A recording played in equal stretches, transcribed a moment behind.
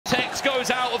goes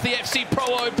out of the FC Pro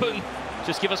Open.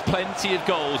 Just give us plenty of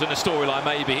goals and a storyline,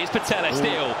 maybe. Here's Patella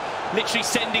still, literally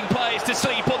sending players to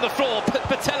sleep on the floor.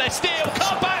 Patella still,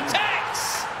 come back,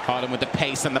 Tekkz! Haaland with the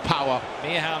pace and the power.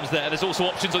 Meeham's there, there's also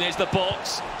options on the edge of the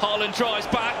box. Haaland drives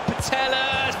back,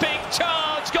 Patella's big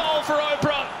charge, goal for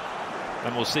Obrun.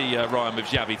 And we'll see Ryan with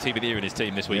Xavi, team of the year in his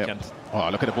team this weekend. Yep. Oh,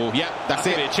 look at the ball. Yep, that's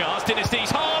it. Be a chance, Dynasty's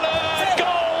Haaland,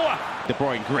 goal! De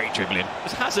Bruyne, great dribbling.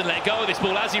 Just hasn't let go of this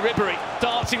ball, has he, Ribery?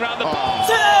 Dancing around the box.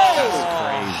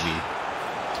 That's crazy.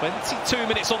 22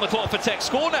 minutes on the clock for Tekkz.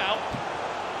 Score now.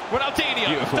 Ronaldinho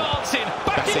Beautiful. Dancing,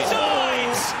 back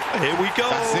inside. Here we go.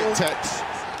 That's it,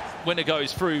 Tekkz. Winner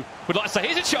goes through. Would like to say,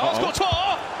 here's a chance.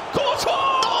 Courtois!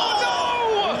 Courtois!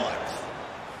 No!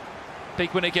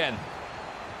 Big win again.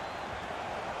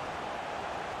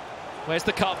 Where's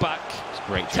the cutback? It's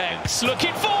great. Tekkz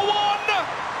looking for one!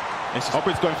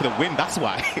 Obrun's going for the win, that's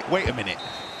why. Wait a minute.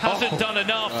 Hasn't done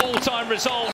enough. All-time result.